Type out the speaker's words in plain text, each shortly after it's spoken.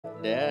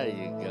There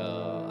you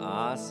go.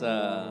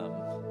 Awesome.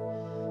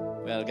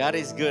 Well, God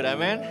is good.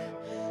 Amen.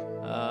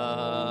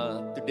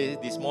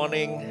 This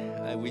morning,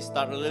 we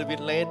start a little bit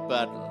late,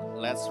 but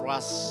let's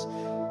rush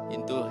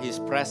into His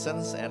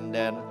presence. And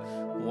then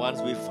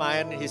once we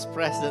find His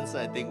presence,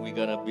 I think you're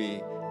gonna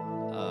be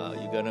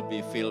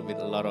filled with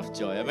a lot of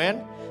joy.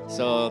 Amen.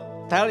 So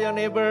tell your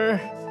neighbor,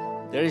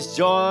 there is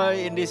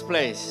joy in this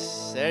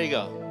place. There you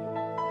go.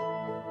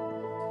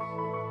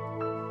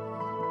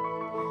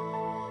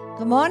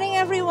 Good morning,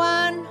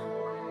 everyone.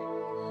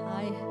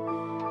 Hi.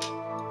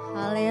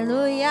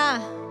 Hallelujah.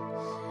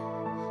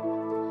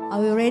 Are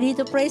we ready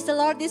to praise the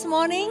Lord this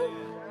morning?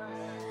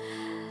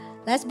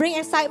 Let's bring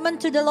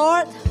excitement to the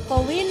Lord,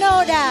 for we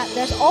know that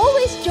there's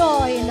always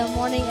joy in the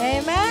morning.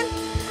 Amen.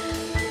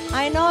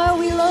 I know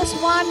we lost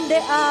 1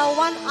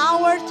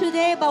 hour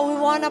today, but we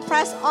want to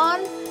press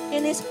on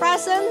in His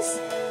presence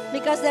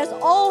because there's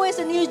always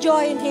a new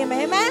joy in Him.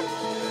 Amen.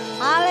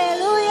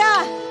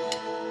 Hallelujah.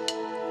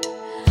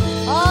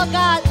 Oh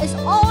God, it's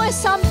always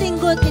something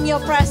good in your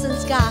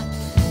presence, God.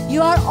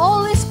 You are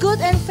always good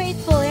and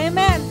faithful.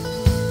 Amen.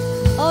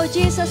 Oh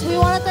Jesus, we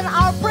want to turn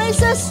our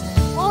praises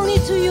only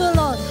to you,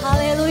 Lord.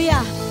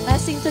 Hallelujah.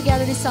 Let's sing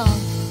together this song.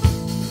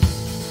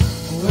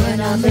 When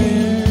I'm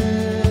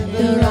in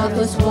the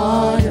roughest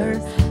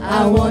water,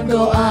 I won't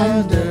go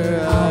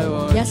under.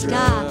 Yes,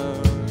 God.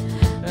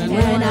 And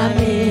when I'm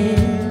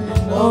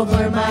in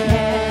over my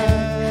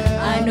head,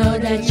 I know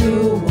that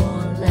you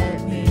won't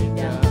let me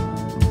down.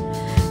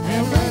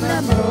 And when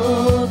I'm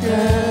broken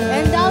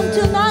And down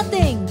to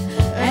nothing,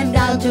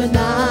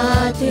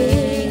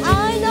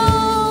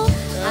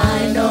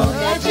 I know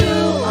that you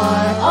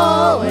are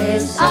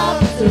always up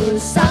to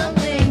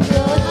something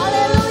good.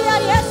 hallelujah,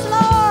 yes,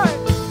 Lord.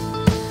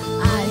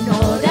 I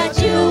know that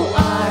you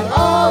are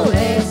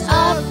always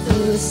up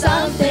to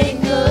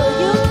something good.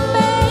 You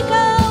make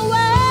a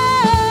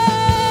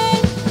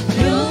way.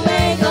 You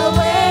make a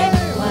way,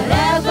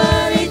 whatever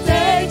it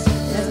takes.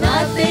 There's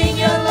nothing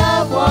your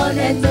love won't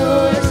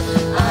endure.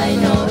 I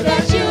know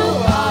that you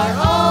are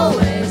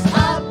always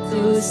up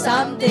to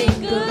something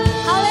good.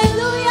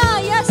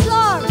 Hallelujah, yes,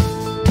 Lord.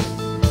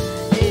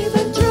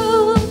 Even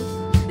through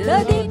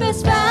the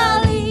deepest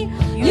valley,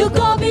 you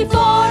go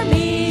before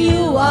me,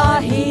 you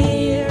are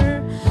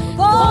here.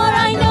 For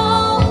I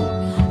know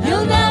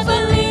you'll never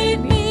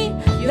leave me,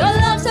 your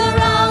love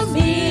surrounds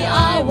me,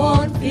 I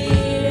won't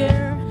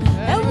fear.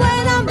 And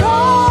when I'm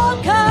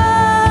broken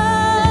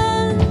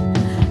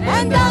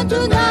and down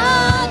to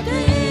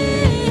nothing,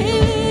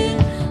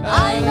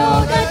 I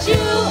know that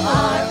you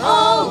are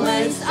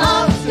always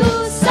up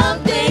to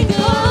something good.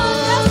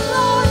 Yes,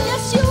 Lord,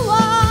 yes, you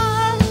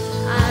are.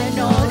 I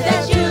know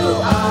that you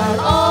are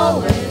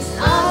always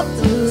up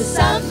to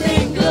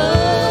something good.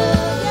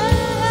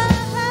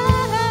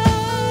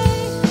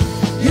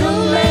 You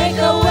make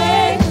a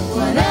way,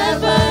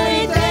 whatever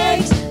it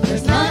takes.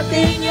 There's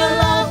nothing your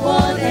love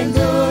won't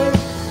endure.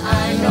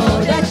 I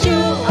know that you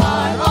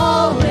are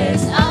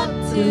always up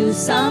to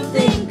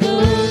something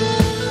good.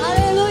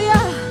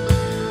 Hallelujah.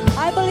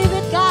 I believe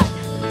it, God.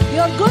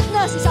 Your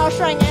goodness is our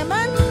strength.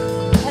 Amen.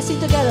 Let's sing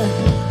together.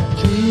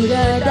 Through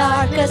the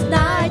darkest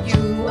night,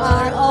 you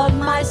are on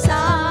my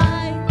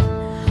side.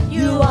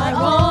 You are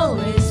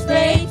always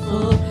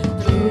faithful.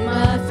 Through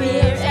my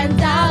fear and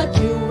doubt,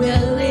 you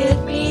will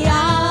lead me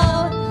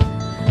out.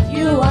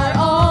 You are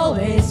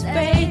always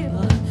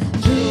faithful.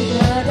 Through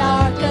the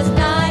darkest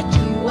night,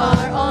 you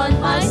are on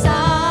my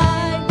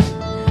side.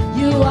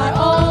 You are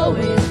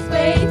always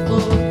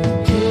faithful.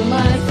 Through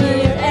my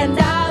fear and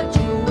doubt,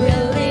 you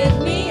will lead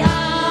me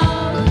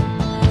out.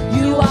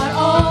 You are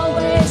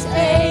always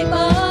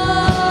able.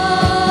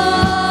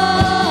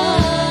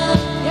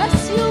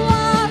 Yes, you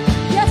are.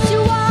 Yes,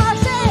 you are.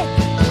 Say,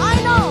 I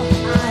know.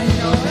 I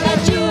know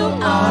that you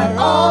are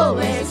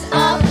always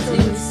up to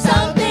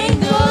something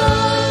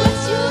good.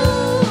 Yes, you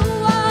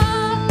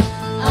are.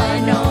 I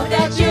know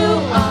that you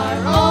are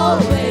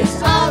always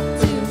up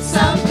to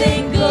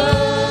something good.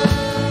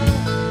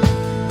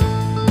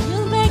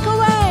 You'll make a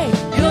way.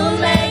 You'll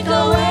make a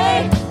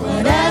way,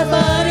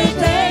 whatever it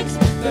takes.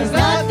 There's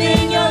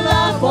nothing your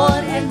love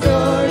won't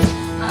endure.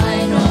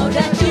 I know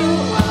that you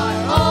are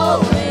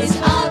always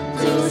up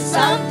to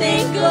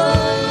something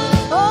good.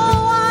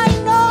 Oh, I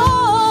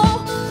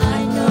know.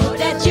 I know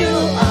that you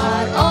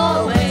are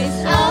always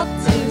up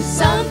to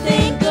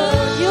something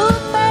good.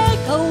 You'll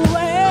make a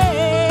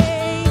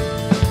way.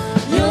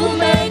 You'll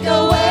make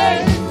a way,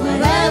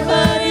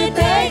 whatever it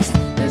takes.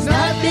 There's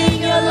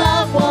nothing your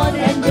love won't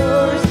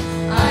endure.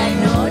 I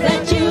know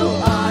that you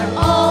are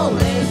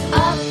always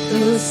up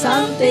to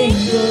something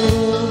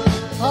good.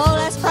 Oh,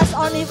 let's press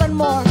on even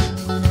more.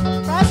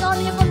 Press on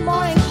even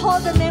more and call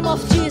the name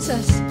of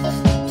Jesus.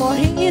 For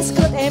He is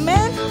good.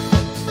 Amen.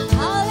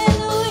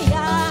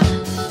 Hallelujah.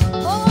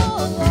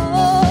 Oh.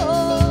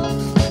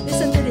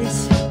 Listen to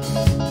this.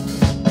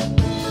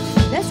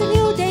 There's a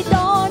new day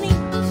dawning,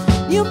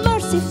 new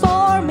mercy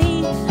for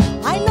me.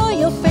 I know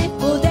you're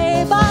faithful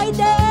day by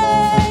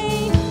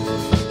day.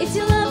 It's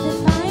your love that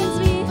finds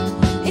me.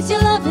 It's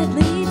your love that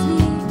leads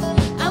me.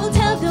 I will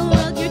tell the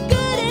world you're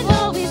good and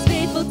always been.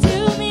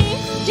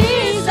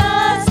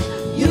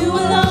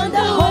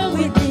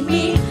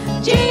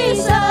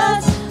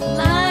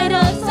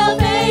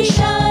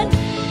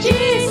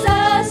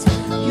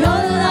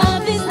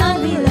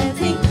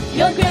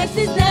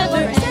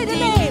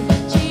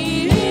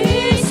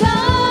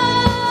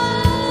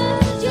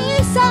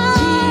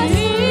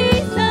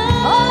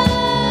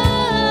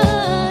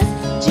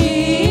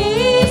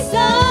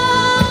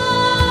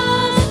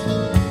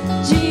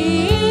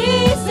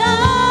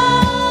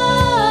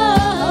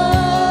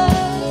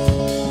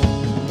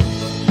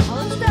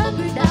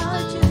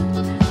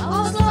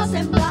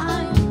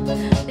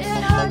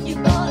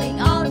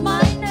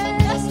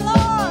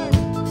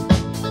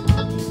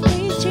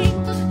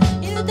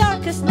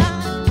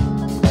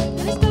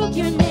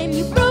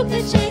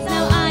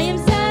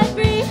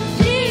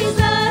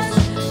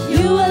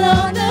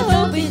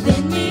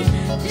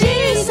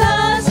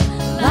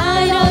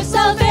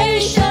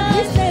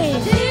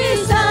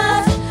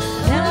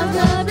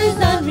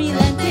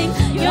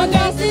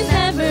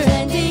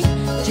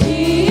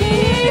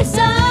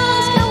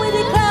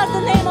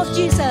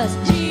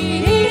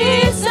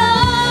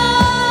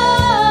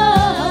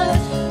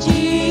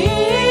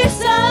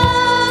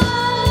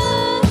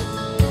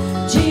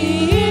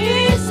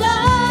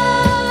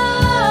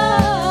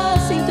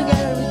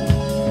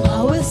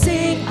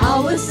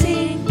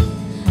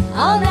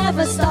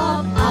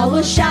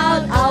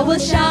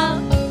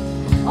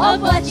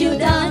 you've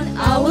done.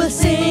 I will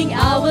sing,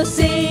 I will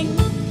sing.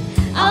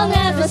 I'll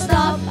never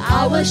stop.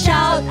 I will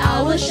shout,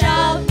 I will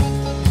shout.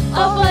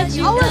 Of what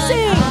you've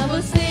done. I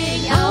will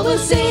sing, I will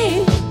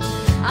sing.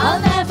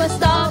 I'll never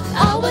stop.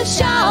 I will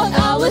shout,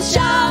 I will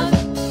shout.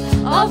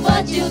 Of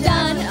what you've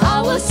done.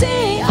 I will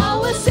sing, I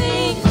will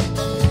sing.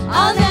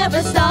 I'll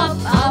never stop.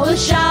 I will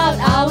shout,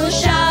 I will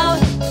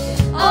shout.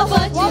 Of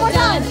what you've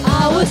done.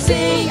 I will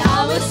sing,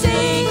 I will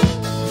sing.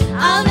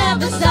 I'll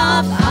never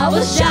stop. I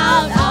will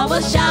shout, I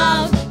will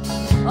shout.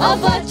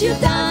 Of what you've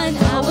done.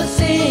 I will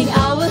sing,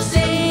 I will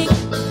sing.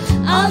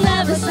 I'll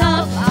never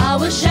stop. I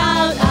will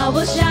shout, I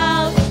will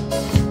shout.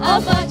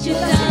 Of what you've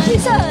done.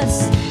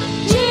 Jesus,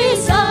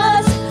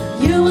 Jesus,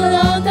 you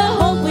alone the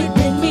hope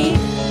within me.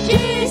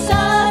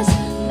 Jesus,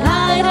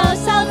 light of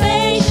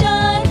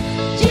salvation.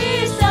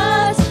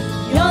 Jesus,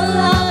 your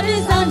love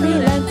is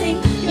unrelenting.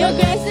 Your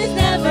grace is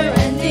never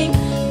ending.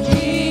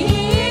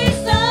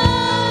 Jesus,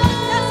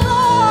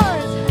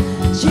 Lord.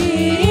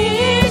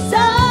 Jesus,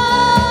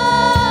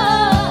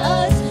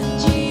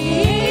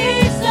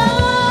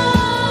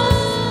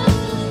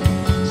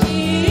 Jesus,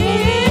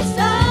 Jesus.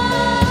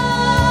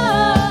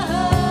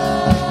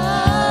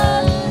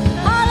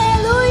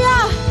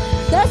 Hallelujah.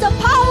 There's a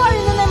power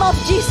in the name of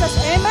Jesus.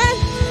 Amen.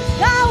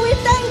 God, we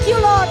thank you,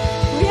 Lord.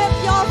 We have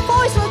your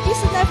voice, Lord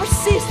Jesus, never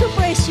cease to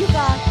praise you,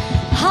 God.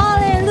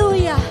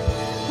 Hallelujah.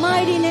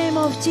 Mighty name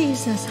of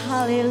Jesus.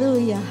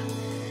 Hallelujah.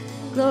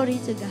 Glory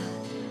to God.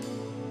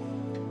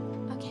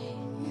 Okay.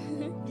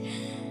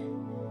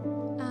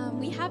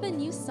 We have a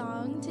new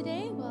song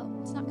today. Well,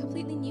 it's not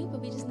completely new,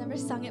 but we just never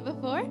sung it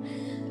before.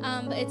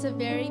 But it's a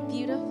very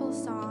beautiful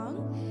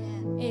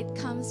song. It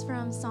comes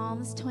from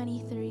Psalms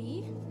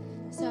 23.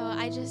 So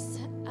I just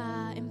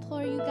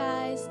implore you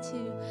guys to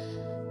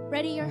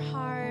ready your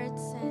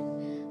hearts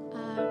and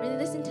really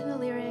listen to the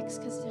lyrics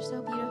because they're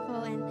so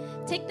beautiful.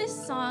 And take this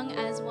song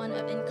as one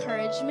of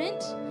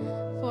encouragement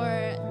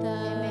for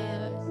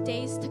the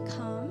days to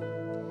come.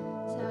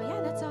 So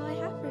yeah, that's all I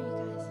have for you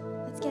guys.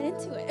 Let's get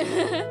into it.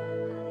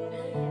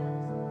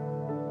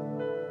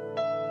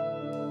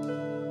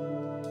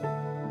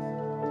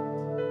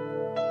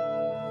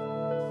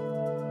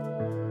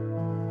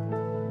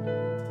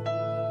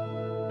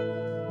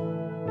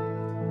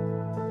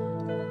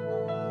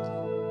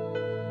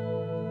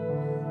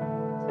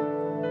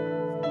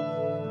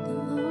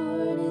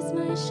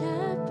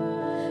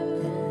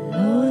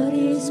 Lord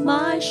is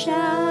my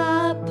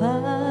shepherd.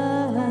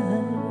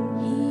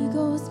 He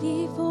goes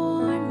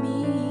before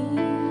me.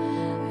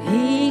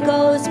 He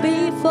goes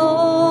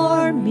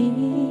before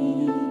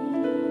me.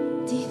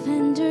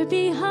 Defender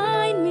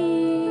behind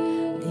me.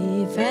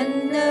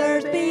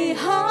 Defenders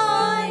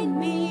behind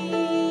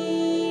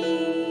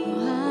me.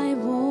 I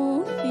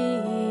won't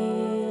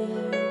fear.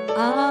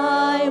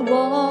 I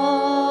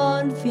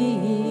won't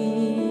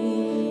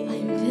fear.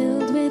 I'm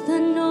filled with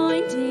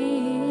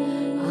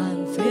anointing.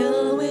 I'm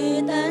filled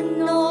with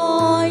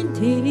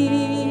anointing.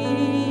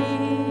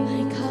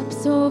 My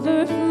cup's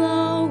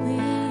overflowing.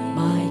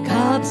 My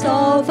cup's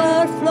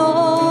overflowing.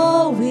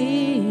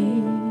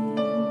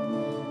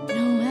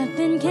 No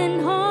weapon can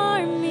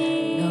harm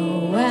me.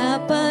 No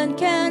weapon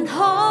can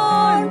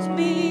harm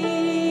me.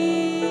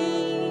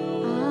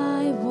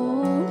 I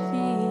won't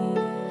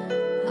fear.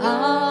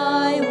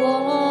 I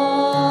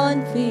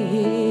won't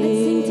fear. Let's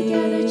sing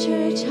together,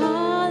 church.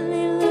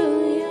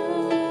 Hallelujah.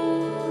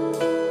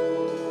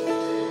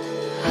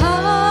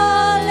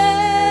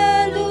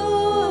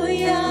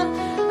 Hallelujah.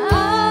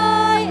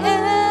 I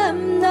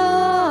am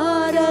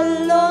not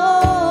alone.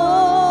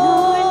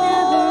 No, we're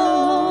never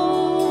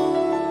alone.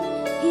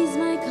 He's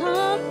my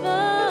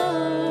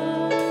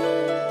comfort.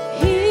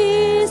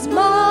 He's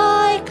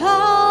my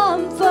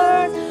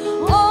comfort,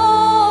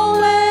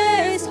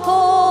 always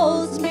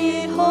holds me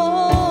Sing, He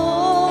whole.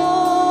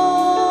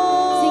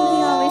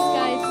 always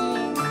guides me.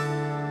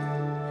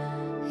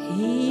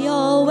 He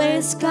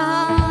always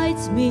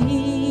guides me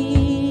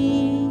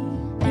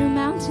Through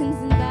mountains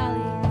and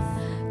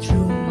valleys.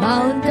 through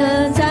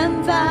mountains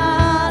and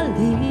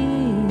valleys.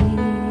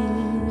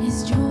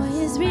 His joy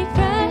is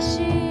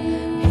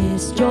refreshing.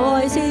 His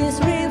joy is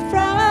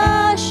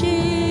refreshing.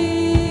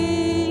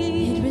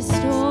 It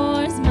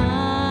restores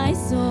my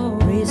soul.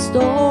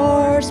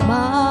 Restores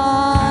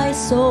my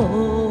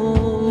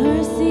soul.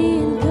 Mercy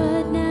and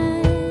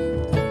goodness.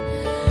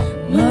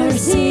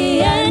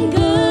 Mercy and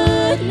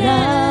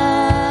goodness.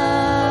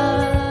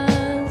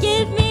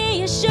 Give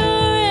me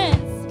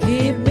assurance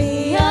Give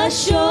me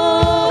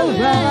assurance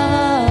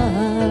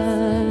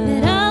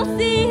that I'll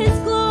see His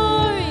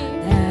glory.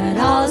 that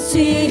I'll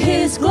see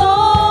His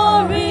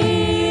glory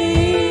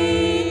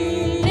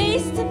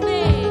Face to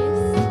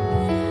face.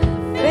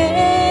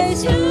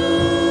 face to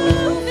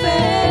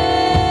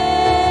face.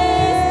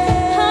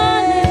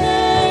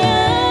 Hallelujah.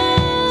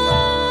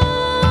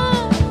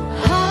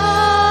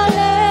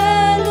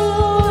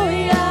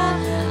 Hallelujah.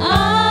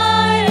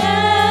 I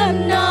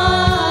am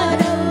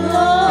not alone.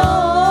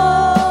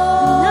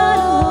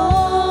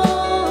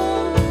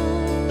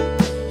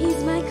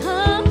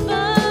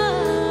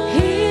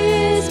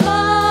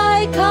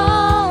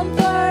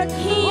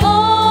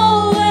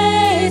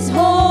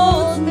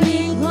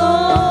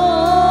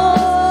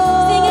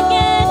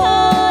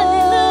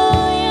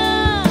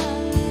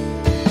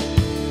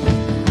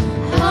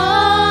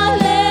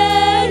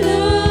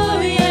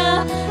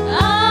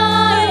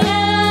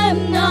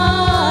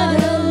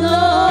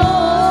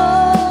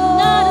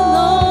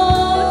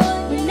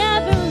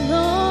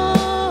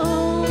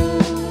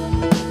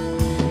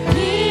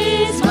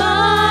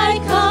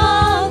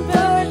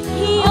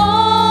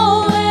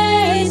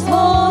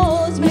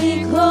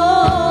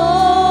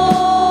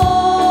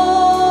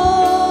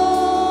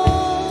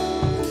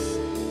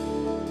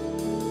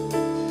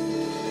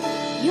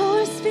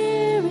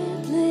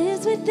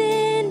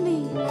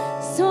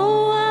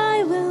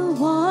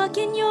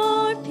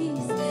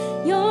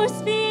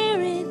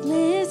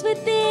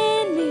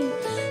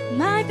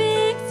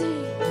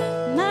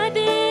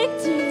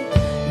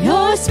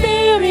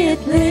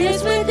 Spirit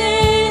lives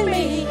within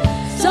me.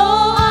 So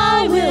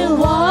I will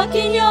walk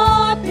in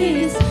your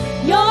peace.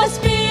 Your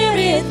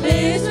Spirit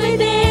lives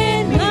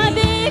within me.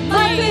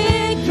 My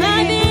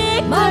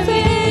victory, my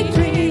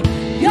victory.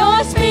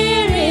 Your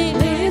Spirit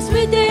lives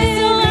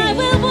within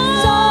me.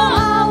 So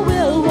I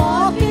will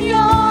walk in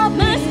your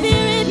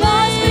peace.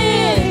 My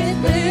Spirit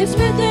lives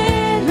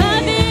within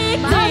me.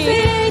 My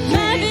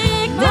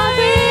victory, my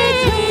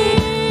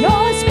victory.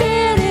 Your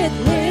Spirit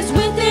lives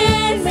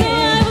within me.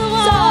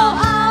 So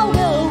I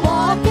will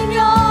walk in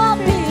your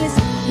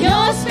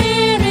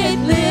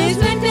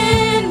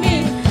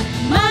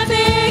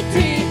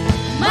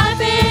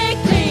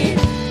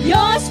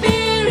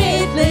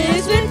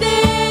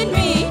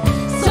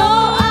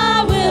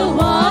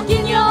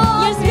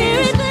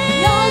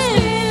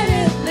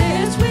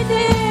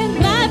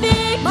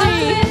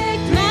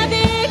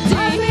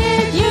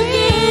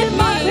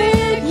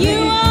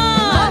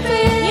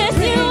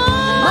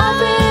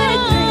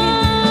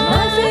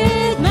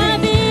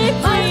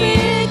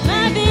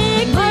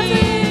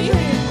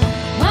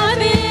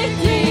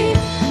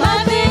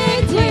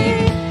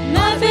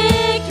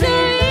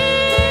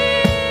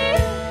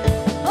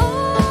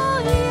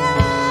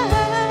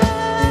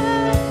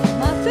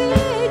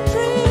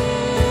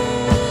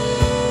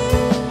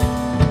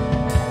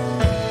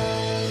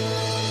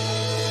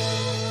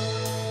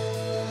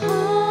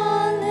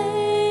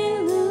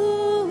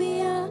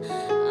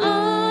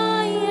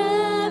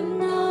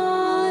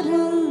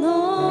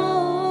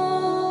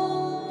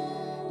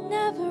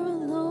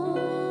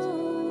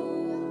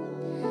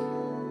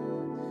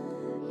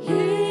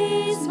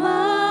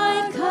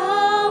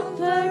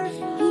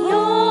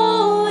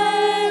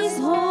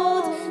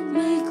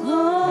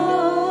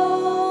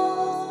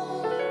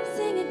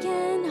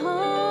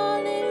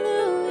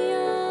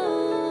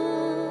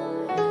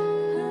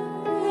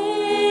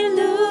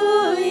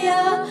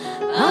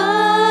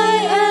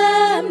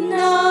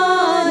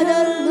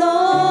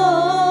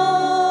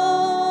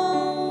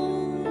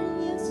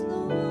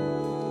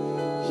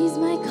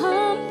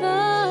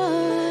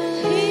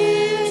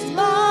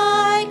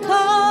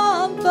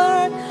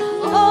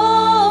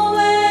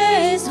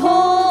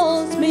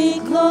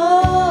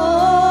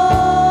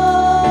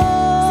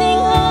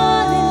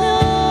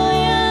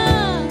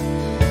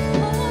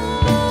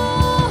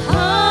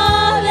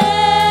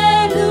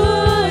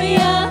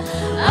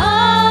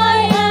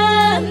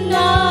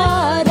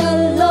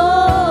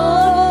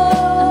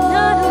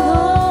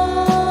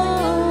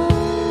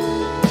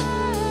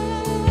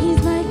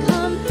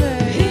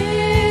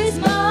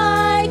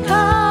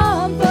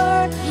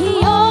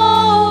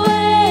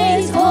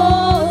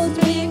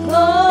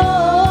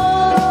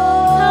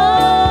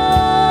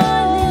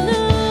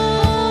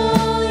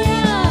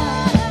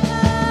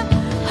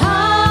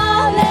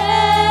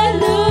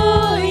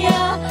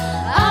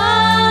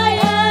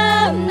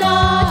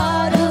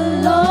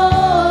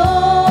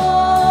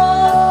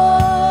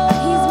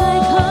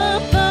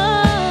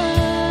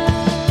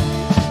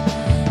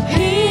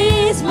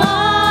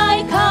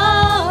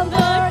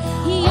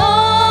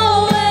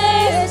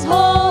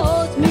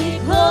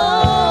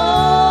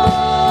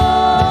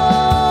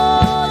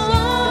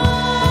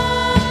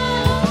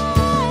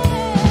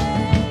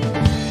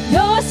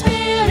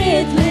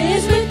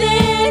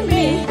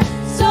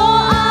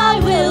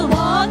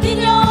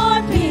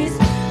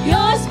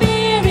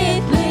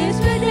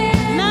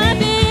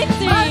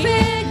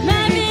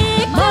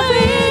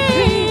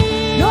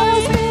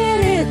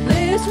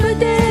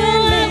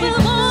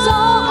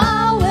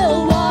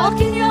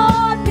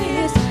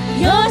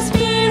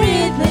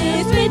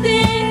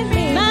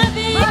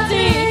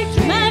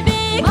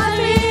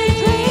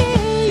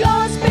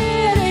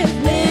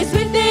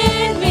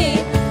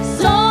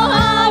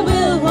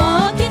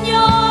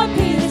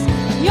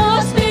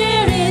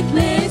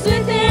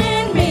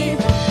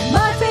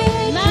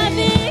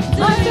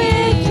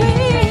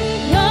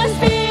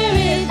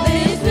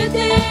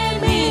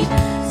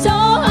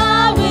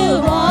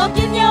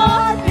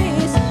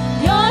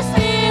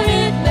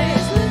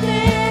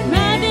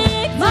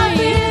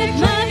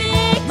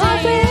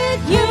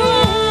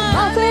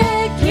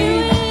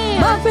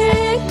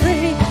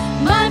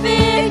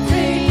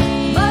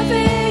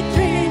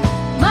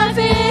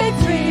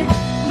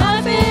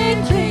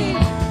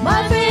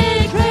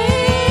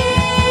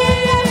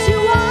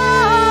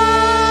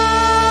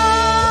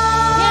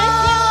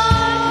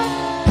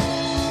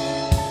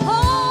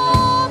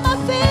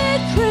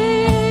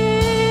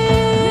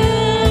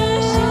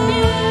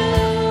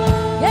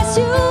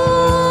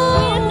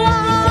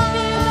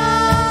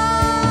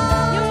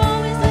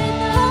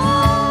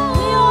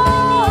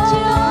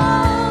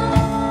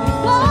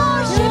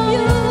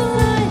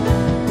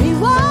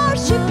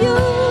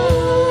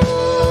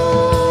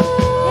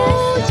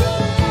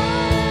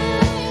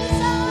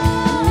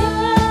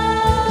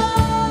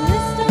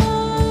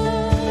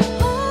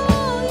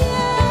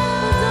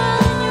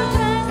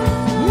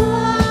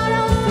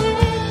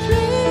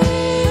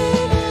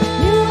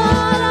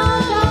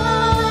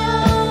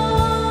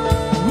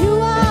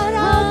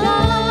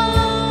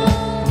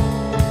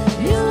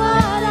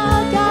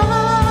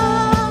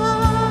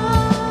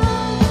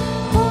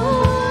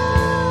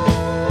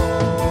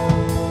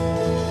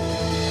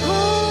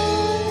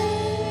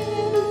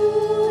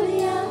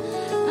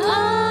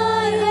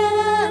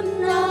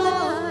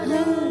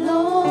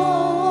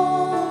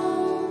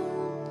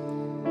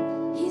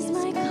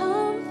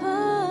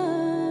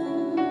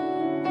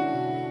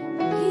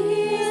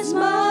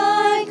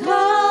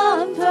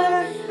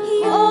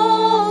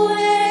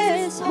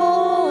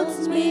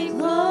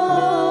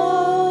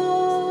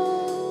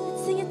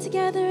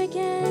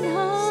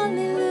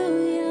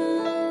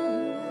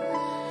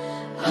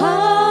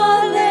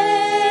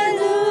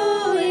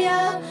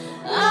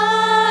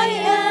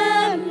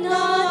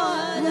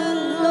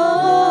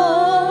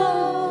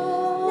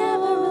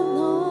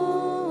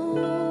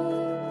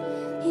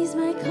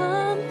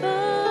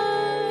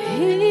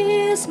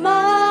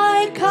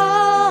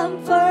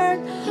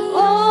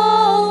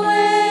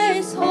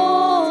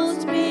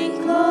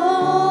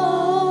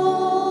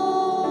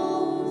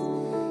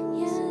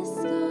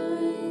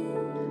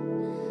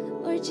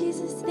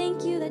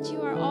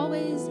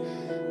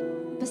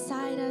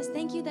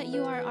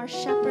you are our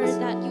shepherd,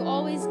 that you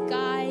always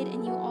guide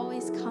and you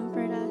always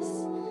comfort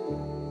us.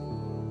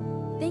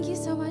 Thank you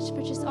so much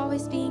for just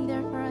always being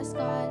there for us,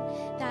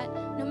 God, that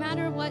no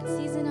matter what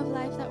season of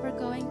life that we're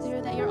going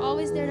through, that you're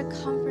always there to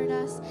comfort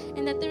us,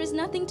 and that there is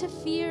nothing to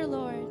fear,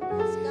 Lord.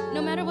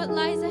 No matter what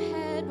lies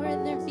ahead,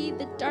 whether there be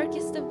the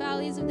darkest of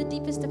valleys or the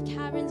deepest of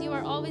caverns, you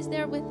are always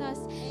there with us,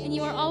 and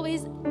you are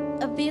always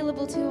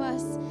available to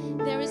us.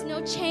 There is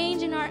no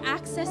change in our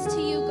access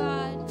to you,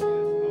 God.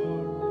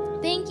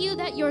 Thank you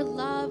that your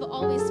love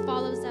always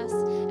follows us.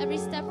 Every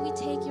step we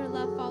take, your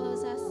love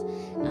follows us.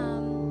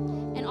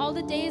 And all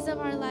the days of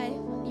our life,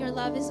 your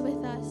love is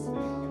with us.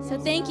 So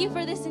thank you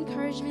for this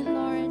encouragement,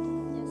 Lord.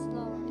 Yes,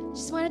 Lord.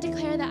 Just want to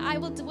declare that I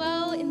will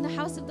dwell in the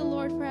house of the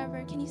Lord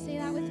forever. Can you say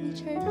that with me,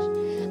 church?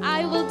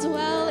 I will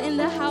dwell in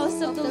the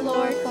house of the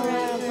Lord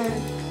forever.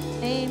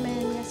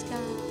 Amen. Yes,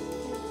 God.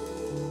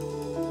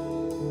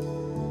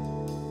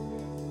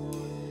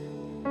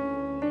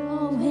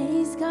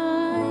 Always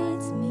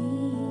guides me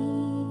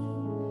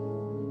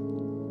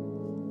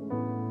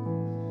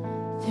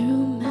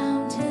through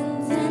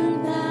mountains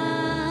and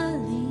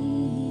valleys.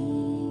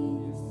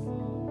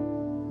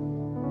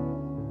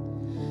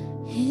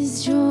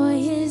 His joy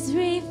is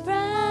refreshing.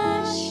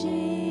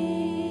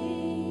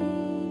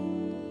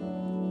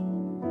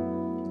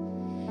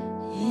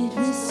 It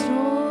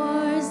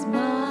restores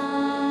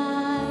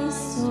my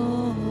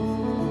soul.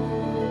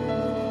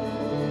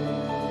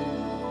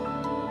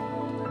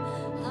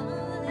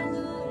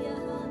 Hallelujah,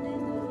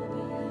 hallelujah.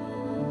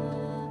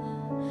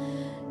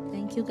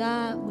 Thank you,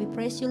 God. We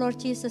praise you, Lord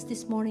Jesus,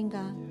 this morning,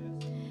 God.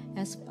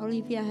 As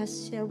Olivia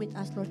has shared with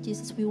us, Lord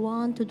Jesus, we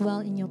want to dwell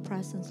in your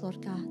presence,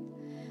 Lord God.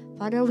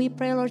 Father, we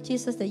pray, Lord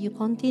Jesus, that you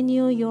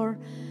continue your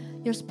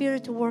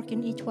spirit to work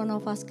in each one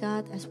of us,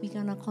 God, as we're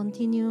going to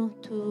continue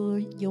to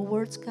your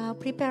words, God.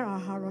 Prepare our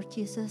heart, Lord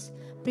Jesus.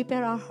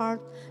 Prepare our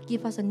heart.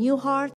 Give us a new heart.